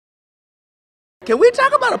Can we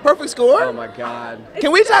talk about a perfect score? Oh my God.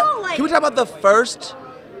 Can we talk about the first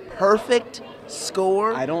perfect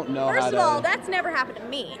score? I don't know First of all, that's never happened to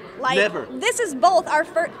me. Like, Never. This is both our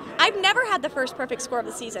first. I've never had the first perfect score of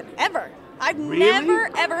the season ever. I've Really? never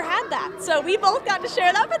ever had that. So we both got to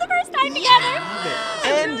share that for the first time together.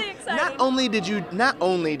 And It's really exciting. not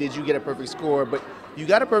only did you get a perfect score, but you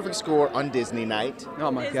got a perfect score on Disney night. Oh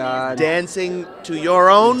my Disney's God. Dancing to your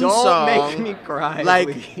own Don't song. make me cry, Like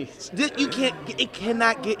please. you can't. It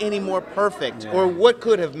cannot get any more perfect. Or what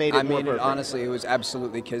could have made it more perfect? Honestly, it was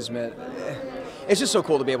absolutely kismet. It's just so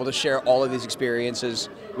cool to be able to share all of these experiences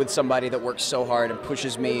with somebody that works so hard and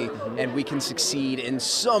pushes me, and we can succeed in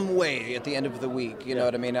some way at the end of the week. You know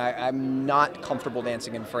what I mean? I'm not comfortable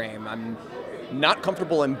dancing in frame. I'm not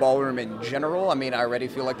comfortable in ballroom in general. I mean, I already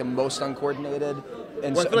feel like the most uncoordinated.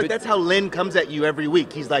 And Well, I feel like that's how Lynn comes at you every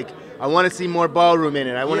week. He's like, I want to see more ballroom in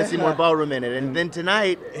it. I want to see more ballroom in it. And then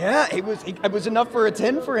tonight, yeah, it was enough for a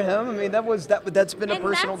 10 for him. I mean, that's been a And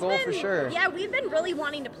personal that's goal for been- sure. Yeah, we've been really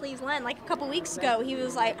wanting to please Len. Like a couple weeks ago, he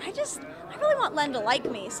was like, I really want Len to like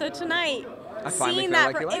me. So tonight, I finally seeing feel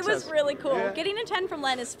that, like he likes it was us. really cool. Yeah. Getting a 10 from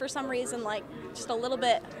Len is for some reason like just a little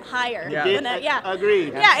bit higher. Yeah. Than a, yeah.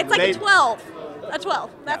 Agreed. Yeah, it's like They- a 12. A 12.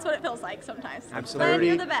 That's what it feels like sometimes. Absolutely. Len,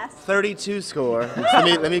 you're the best. 32 score.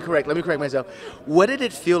 let me correct myself. What did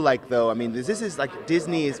it feel like though? I mean, this is like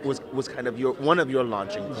Disney was kind of one of your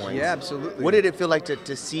launching points. Yeah, absolutely. What did it feel like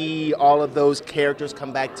to see all of those characters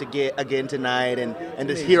come back to get again tonight and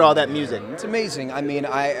to hear all that music? It's amazing. I mean,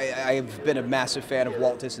 I've been a massive fan of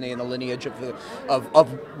Walt Disney and the lineage of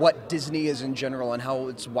what Disney is in general and how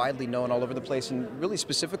it's widely known all over the place, and really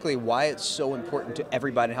specifically why it's so important to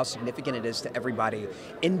everybody and how significant it is to everybody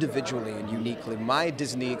individually and uniquely. My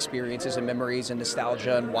Disney experiences and memories and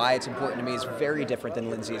nostalgia and why it's important to me is very different than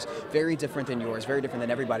Lindsay's, very different than yours, very different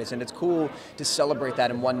than everybody's, and it's cool to celebrate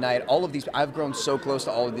that in one night. All of these, I've grown so close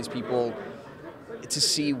to all of these people. To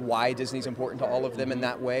see why Disney's important to all of them in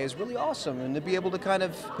that way is really awesome, and to be able to kind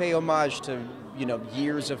of pay homage to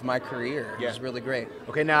years of my career is really great.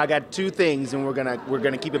 Okay, now I got two things, and we're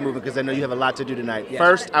gonna keep it moving because I know you have a lot to do tonight. Yeah.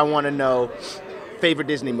 First, I want to know favorite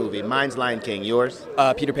Disney movie. Mine's Lion King. Yours?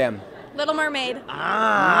 Peter Pan. Little Mermaid.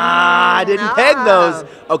 I didn't peg those.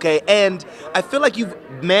 Okay, and I feel like you've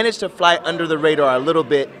managed to fly under the radar a little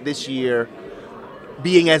bit this year,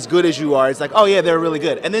 being as good as you are. It's like, oh yeah, they're really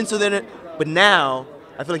good. And then but now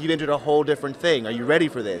I feel like you've entered a whole different thing. Are you ready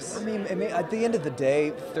for this? I mean, at the end of the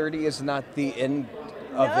day, 30 is not the end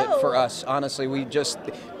of it for us. Honestly,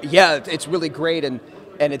 it's really great, and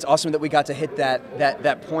it's awesome that we got to hit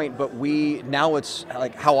that point. But now it's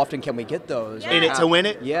like, how often can we get those? Yeah. In it to win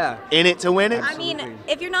it? Yeah. In it to win it? I mean,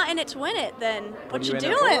 if you're not in it to win it, then what are you you in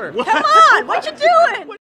it doing? for? Come on, what you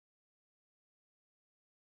doing?